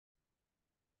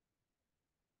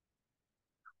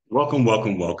Welcome,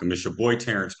 welcome, welcome. It's your boy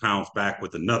Terrence Pounds back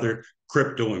with another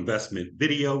crypto investment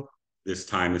video. This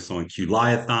time it's on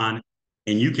Qliothon.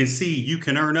 And you can see you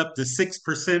can earn up to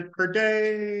 6% per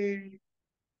day.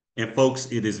 And folks,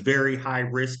 it is very high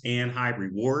risk and high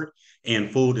reward.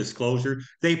 And full disclosure,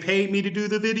 they paid me to do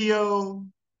the video.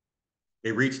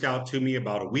 They reached out to me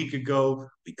about a week ago.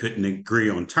 We couldn't agree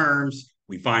on terms.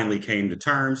 We finally came to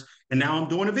terms, and now I'm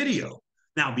doing a video.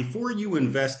 Now, before you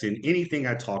invest in anything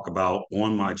I talk about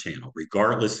on my channel,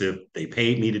 regardless if they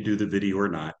paid me to do the video or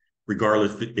not,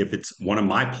 regardless if it's one of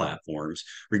my platforms,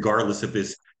 regardless if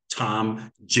it's Tom,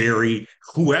 Jerry,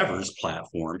 whoever's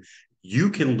platform, you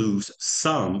can lose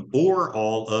some or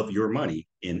all of your money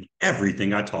in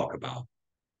everything I talk about.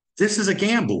 This is a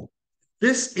gamble.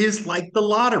 This is like the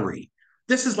lottery.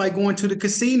 This is like going to the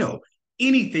casino.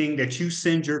 Anything that you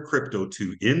send your crypto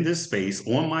to in this space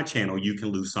on my channel, you can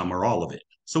lose some or all of it.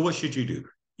 So, what should you do?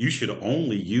 You should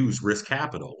only use risk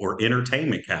capital or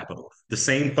entertainment capital, the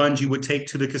same funds you would take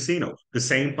to the casino, the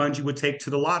same funds you would take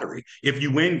to the lottery. If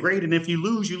you win, great. And if you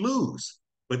lose, you lose.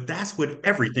 But that's what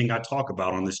everything I talk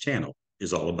about on this channel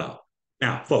is all about.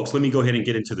 Now, folks, let me go ahead and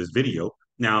get into this video.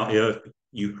 Now, if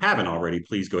you haven't already,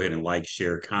 please go ahead and like,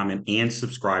 share, comment, and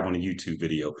subscribe on the YouTube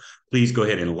video. Please go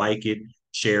ahead and like it,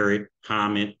 share it,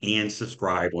 comment, and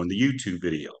subscribe on the YouTube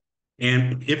video.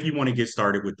 And if you want to get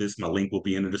started with this, my link will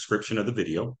be in the description of the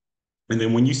video. And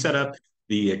then when you set up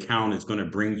the account, it's going to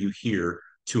bring you here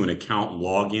to an account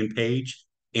login page.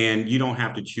 And you don't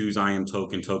have to choose IM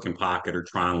Token, Token Pocket, or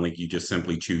Tron Link. You just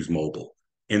simply choose mobile.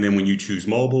 And then when you choose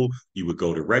mobile, you would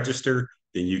go to register.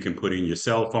 Then you can put in your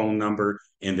cell phone number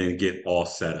and then get all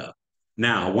set up.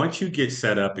 Now, once you get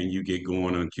set up and you get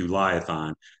going on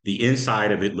Qliothon, the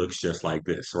inside of it looks just like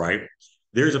this, right?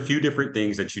 There's a few different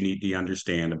things that you need to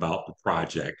understand about the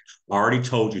project. I already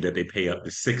told you that they pay up to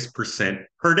 6%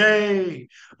 per day.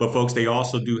 But folks, they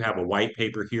also do have a white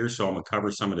paper here. So I'm going to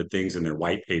cover some of the things in their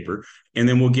white paper. And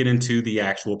then we'll get into the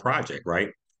actual project, right?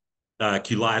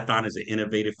 Qliothon is an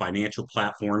innovative financial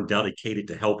platform dedicated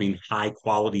to helping high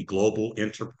quality global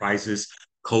enterprises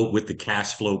cope with the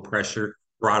cash flow pressure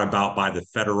brought about by the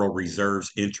Federal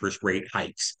Reserve's interest rate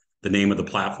hikes. The name of the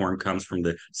platform comes from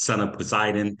the son of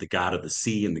Poseidon, the god of the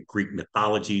sea in the Greek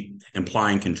mythology,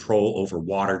 implying control over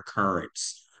water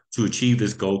currents. To achieve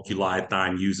this goal,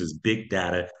 Qliothon uses big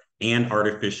data and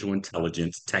artificial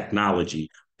intelligence technology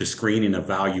to screen and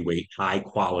evaluate high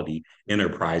quality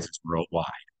enterprises worldwide.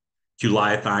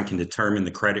 Qliothon can determine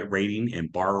the credit rating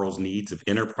and borrowers' needs of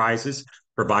enterprises,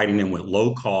 providing them with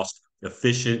low cost,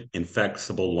 efficient, and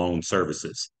flexible loan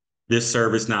services. This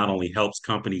service not only helps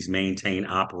companies maintain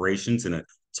operations in a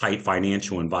tight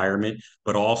financial environment,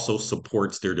 but also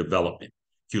supports their development.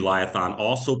 Qliothon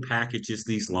also packages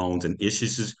these loans and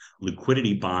issues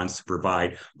liquidity bonds to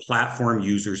provide platform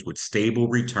users with stable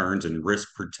returns and risk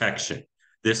protection.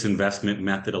 This investment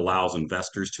method allows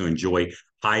investors to enjoy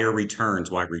higher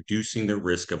returns while reducing the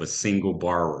risk of a single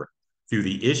borrower. Through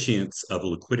the issuance of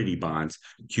liquidity bonds,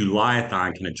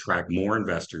 Qliothon can attract more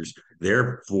investors,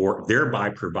 therefore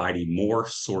thereby providing more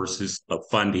sources of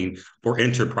funding for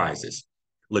enterprises.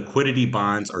 Liquidity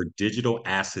bonds are digital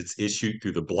assets issued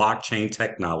through the blockchain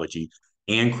technology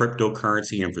and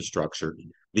cryptocurrency infrastructure.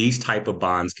 These type of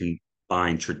bonds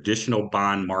combine traditional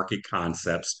bond market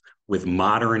concepts with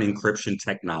modern encryption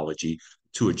technology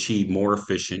to achieve more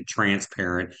efficient,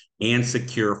 transparent, and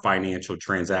secure financial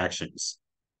transactions.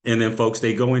 And then, folks,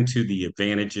 they go into the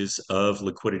advantages of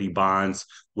liquidity bonds,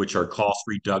 which are cost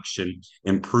reduction,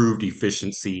 improved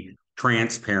efficiency,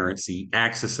 transparency,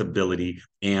 accessibility,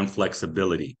 and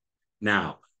flexibility.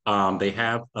 Now, they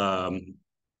have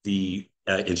the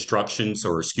instructions,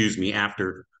 or excuse me,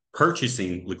 after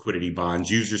purchasing liquidity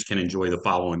bonds, users can enjoy the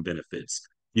following benefits.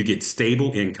 You get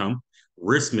stable income,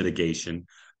 risk mitigation,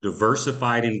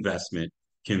 diversified investment,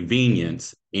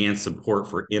 convenience, and support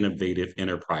for innovative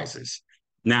enterprises.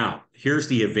 Now, here's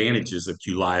the advantages of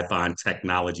Qliothon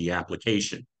technology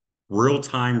application: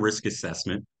 real-time risk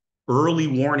assessment, early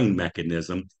warning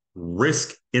mechanism,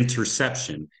 risk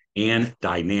interception, and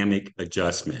dynamic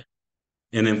adjustment.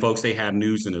 And then, folks, they have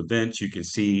news and events. You can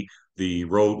see the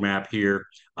roadmap here.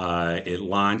 It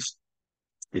launched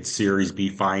its Series B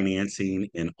financing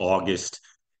in August.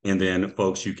 And then,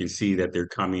 folks, you can see that they're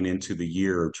coming into the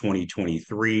year of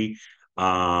 2023.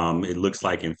 It looks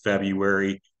like in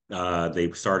February,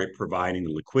 they've started providing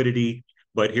the liquidity,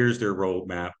 but here's their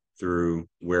roadmap through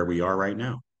where we are right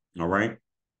now. All right.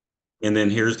 And then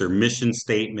here's their mission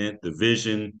statement, the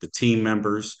vision, the team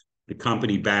members, the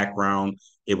company background.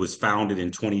 It was founded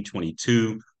in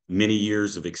 2022, many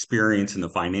years of experience in the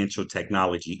financial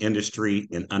technology industry,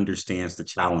 and understands the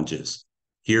challenges.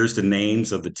 Here's the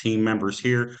names of the team members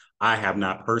here. I have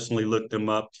not personally looked them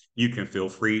up. You can feel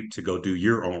free to go do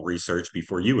your own research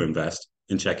before you invest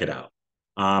and check it out.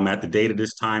 At the date of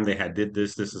this time, they had did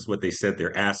this. This is what they said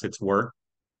their assets were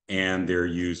and their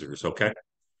users. Okay.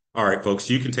 All right, folks,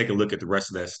 you can take a look at the rest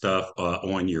of that stuff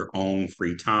on your own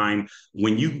free time.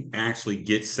 When you actually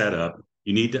get set up,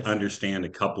 you need to understand a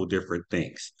couple different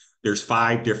things. There's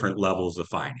 5 different levels of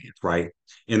finance, right?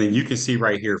 And then you can see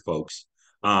right here, folks,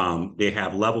 they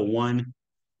have level 1,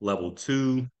 level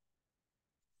 2,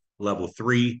 level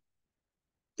 3,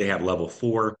 they have level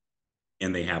 4,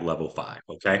 and they have level 5.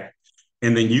 Okay.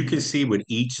 And then you can see with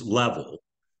each level,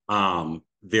 you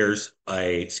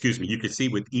can see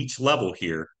with each level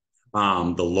here,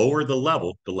 the lower the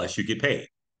level, the less you get paid.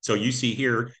 So you see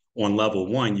here on level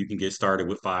 1, you can get started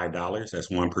with $5. That's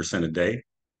 1% a day.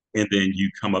 And then you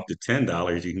come up to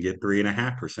 $10, you can get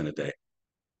 3.5% a day.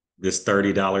 This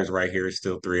 $30 right here is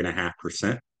still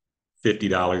 3.5%.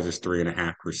 $50 is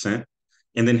 3.5%.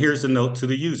 And then here's the note to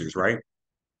the users, right?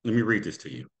 Let me read this to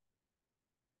you.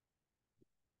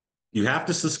 You have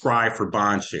to subscribe for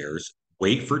bond shares,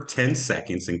 wait for 10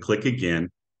 seconds, and click again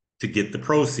to get the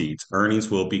proceeds.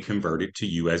 Earnings will be converted to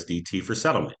USDT for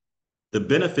settlement. The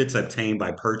benefits obtained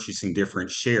by purchasing different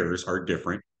shares are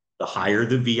different. The higher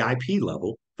the VIP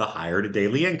level, the higher the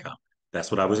daily income.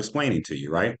 That's what I was explaining to you,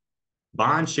 right?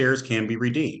 Bond shares can be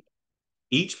redeemed.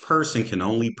 Each person can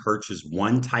only purchase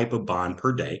one type of bond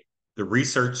per day. The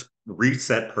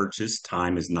reset purchase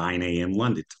time is 9 a.m.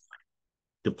 London time.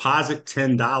 Deposit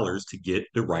 $10 to get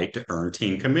the right to earn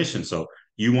team commission. So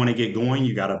you want to get going,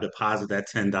 you got to deposit that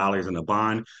 $10 in a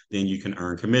bond, then you can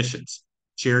earn commissions.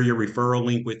 Share your referral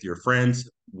link with your friends.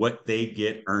 What they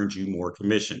get earns you more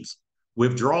commissions.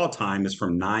 Withdrawal time is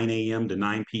from 9 a.m. to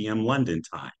 9 p.m. London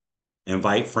time.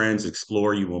 Invite friends,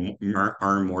 explore, you will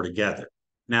earn more together.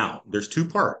 Now, there's 2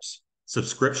 parts.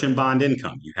 Subscription bond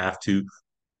income. You have to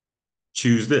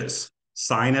choose this.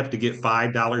 Sign up to get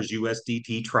 $5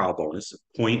 USDT trial bonus,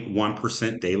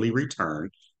 0.1% daily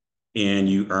return, and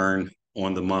you earn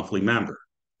on the monthly member.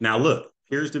 Now, look,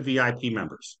 here's the VIP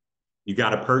members. You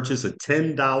got to purchase a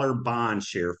 $10 bond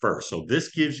share first. So this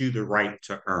gives you the right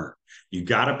to earn. You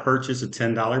got to purchase a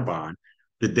 $10 bond.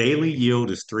 The daily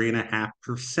yield is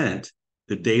 3.5%.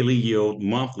 The daily yield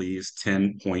monthly is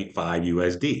 10.5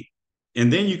 USD.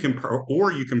 And then you can,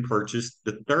 or you can purchase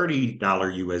the $30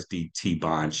 USDT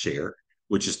bond share,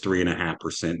 which is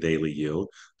 3.5% daily yield.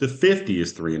 The 50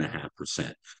 is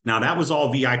 3.5%. Now that was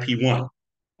all VIP 1.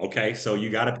 Okay, so you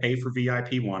got to pay for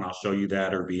VIP 1. I'll show you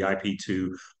that, or VIP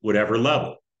 2, whatever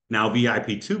level. Now,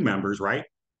 VIP 2 members, right?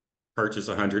 Purchase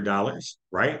 $100,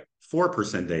 right?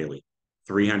 4% daily.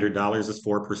 $300 is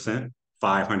 4%.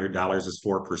 $500 is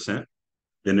 4%.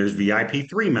 Then there's VIP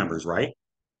 3 members, right?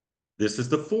 This is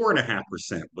the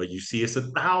 4.5%, but you see it's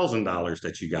 $1,000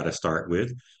 that you got to start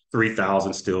with.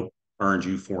 3,000 still earns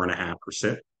you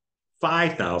 4.5%.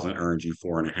 5,000 earns you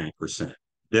 4.5%.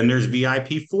 Then there's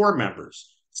VIP 4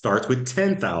 members. Starts with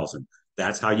 10,000.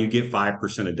 That's how you get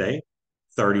 5% a day.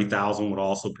 30,000 would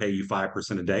also pay you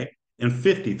 5% a day, and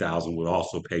 50,000 would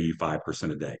also pay you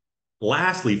 5% a day.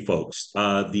 Lastly, folks,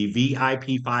 the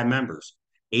VIP 5 members,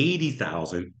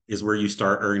 80,000 is where you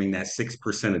start earning that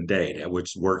 6% a day,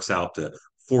 which works out to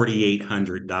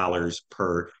 $4,800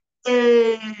 per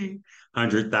day.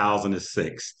 100,000 is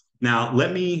 6. Now,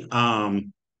 let me go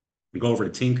over the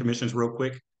team commissions real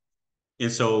quick.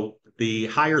 And so the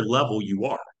higher level you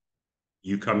are,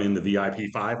 you come in the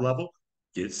VIP 5 level,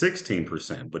 get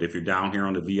 16%. But if you're down here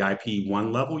on the VIP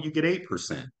 1 level, you get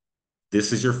 8%.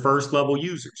 This is your first level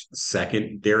users.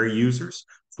 Secondary users,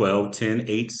 12, 10,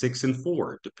 8, 6, and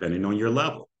 4, depending on your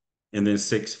level. And then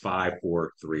 6, 5,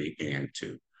 4, 3, and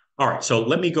 2. All right, so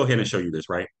let me go ahead and show you this,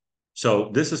 right? So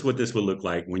this is what this would look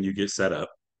like when you get set up.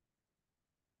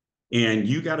 And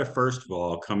you got to, first of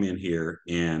all, come in here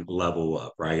and level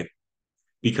up, right?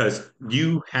 Because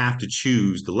you have to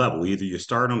choose the level. Either you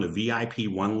start on the VIP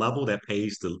 1 level that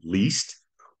pays the least,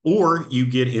 or you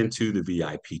get into the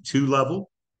VIP 2 level,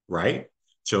 right?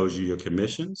 Shows you your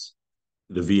commissions,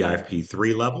 the VIP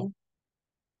 3 level,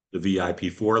 the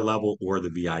VIP 4 level, or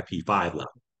the VIP 5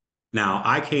 level. Now,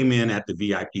 I came in at the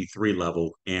VIP 3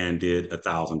 level and did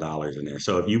 $1,000 in there.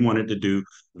 So if you wanted to do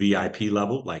VIP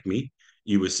level like me,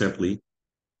 you would simply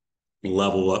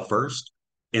level up first,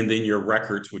 and then your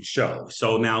records would show.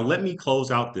 So now let me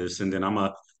close out this, and then I'm going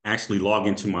to actually log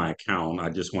into my account. I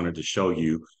just wanted to show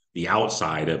you the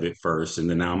outside of it first, and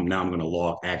then now I'm going to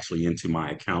log actually into my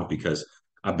account because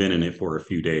I've been in it for a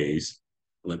few days.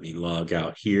 Let me log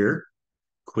out here,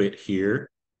 quit here.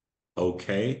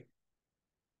 Okay.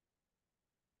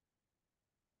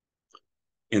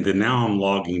 And then now I'm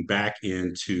logging back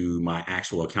into my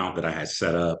actual account that I had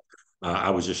set up. I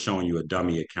was just showing you a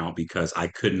dummy account because I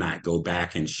could not go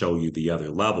back and show you the other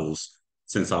levels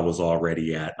since I was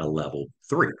already at a level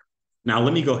 3. Now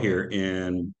let me go here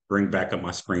and bring back up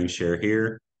my screen share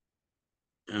here.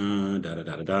 Da da da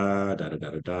da da da da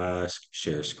da da.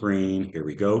 Share screen. Here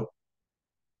we go.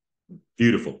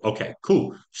 Beautiful. Okay,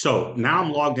 cool. So now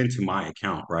I'm logged into my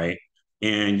account, right?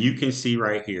 And you can see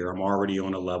right here, I'm already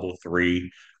on a level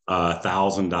 3,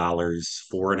 $1,000,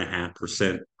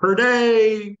 4.5% per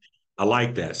day. I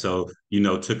like that. So,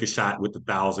 took a shot with the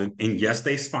thousand. And yes,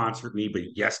 they sponsored me, but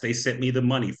yes, they sent me the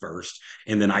money first.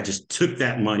 And then I just took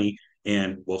that money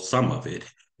and, well, some of it,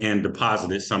 and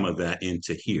deposited some of that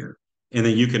into here. And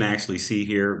then you can actually see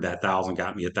here that thousand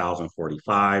got me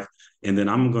 1,045. And then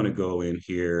I'm going to go in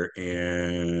here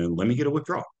and let me get a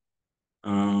withdrawal.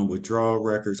 Withdrawal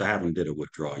records. I haven't did a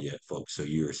withdrawal yet, folks. So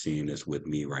you're seeing this with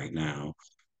me right now.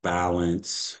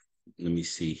 Balance. Let me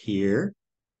see here.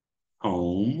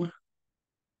 Home.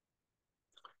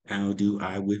 How do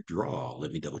I withdraw?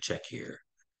 Let me double check here.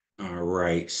 All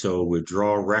right. So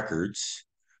withdrawal records.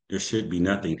 There should be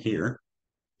nothing here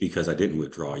because I didn't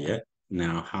withdraw yet.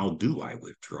 Now, how do I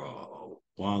withdraw?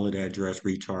 Wallet address,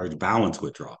 recharge, balance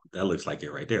withdrawal. That looks like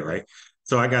it right there, right?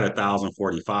 So I got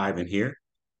 1,045 in here.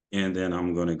 And then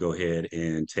I'm going to go ahead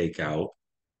and take out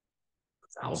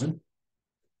 1,000.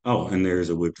 Oh, and there's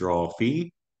a withdrawal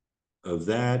fee of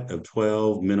that of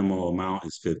 12. Minimal amount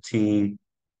is 15.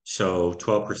 So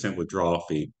 12% withdrawal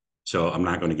fee. So I'm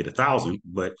not going to get 1,000,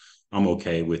 but I'm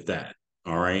okay with that.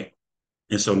 All right.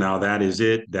 And so now that is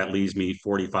it. That leaves me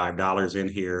 $45 in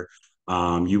here.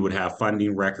 You would have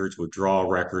funding records, withdrawal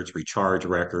records, recharge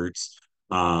records.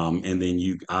 And then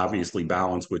you obviously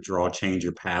balance withdrawal, change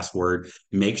your password.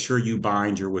 Make sure you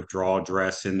bind your withdrawal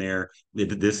address in there.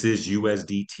 This is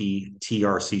USDT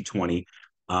TRC20.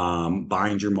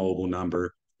 Bind your mobile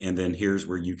number. And then here's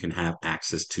where you can have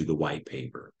access to the white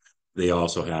paper. They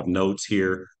also have notes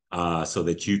here so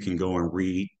that you can go and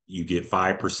read. You get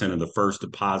 5% of the first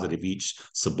deposit of each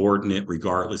subordinate,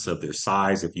 regardless of their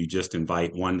size. If you just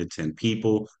invite 1 to 10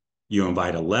 people, you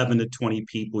invite 11 to 20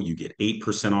 people, you get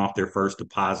 8% off their first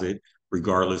deposit,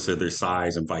 regardless of their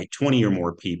size. Invite 20 or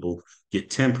more people, get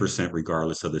 10%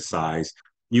 regardless of the size.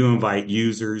 You invite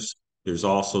users. There's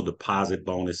also deposit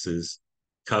bonuses.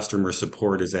 Customer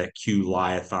support is at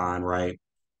Qliothon, right?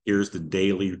 Here's the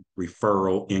daily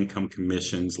referral income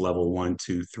commissions, level 1,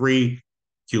 2, 3.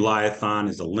 Qliothon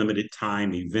is a limited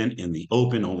time event in the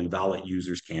open. Only valid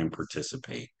users can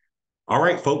participate. All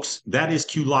right, folks, that is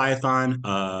Qliothon,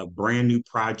 a brand new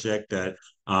project that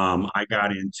I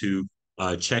got into.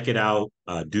 Check it out.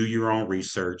 Do your own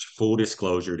research. Full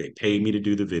disclosure, they paid me to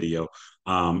do the video.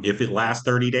 If it lasts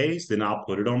 30 days, then I'll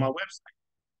put it on my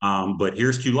website. But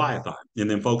here's Qliothon. And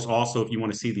then, folks, also, if you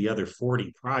want to see the other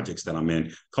 40 projects that I'm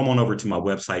in, come on over to my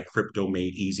website,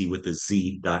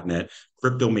 cryptomadeeasywithaz.net.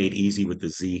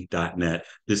 Cryptomadeeasywithaz.net.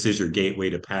 This is your gateway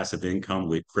to passive income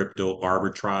with crypto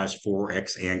arbitrage,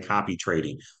 forex, and copy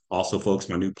trading. Also, folks,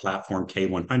 my new platform,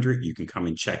 K100, you can come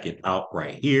and check it out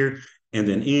right here. And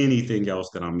then anything else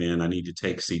that I'm in, I need to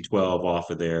take C12 off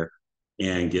of there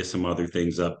and get some other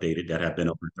things updated that have been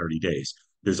over 30 days.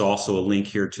 There's also a link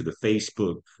here to the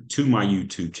Facebook, to my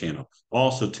YouTube channel,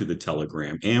 also to the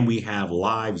Telegram. And we have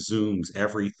live Zooms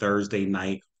every Thursday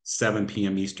night, 7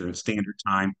 p.m. Eastern Standard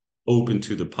Time, open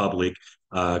to the public.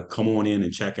 Come on in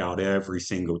and check out every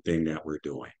single thing that we're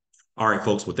doing. All right,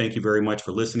 folks. Well, thank you very much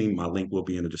for listening. My link will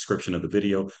be in the description of the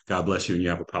video. God bless you, and you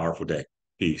have a powerful day.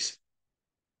 Peace.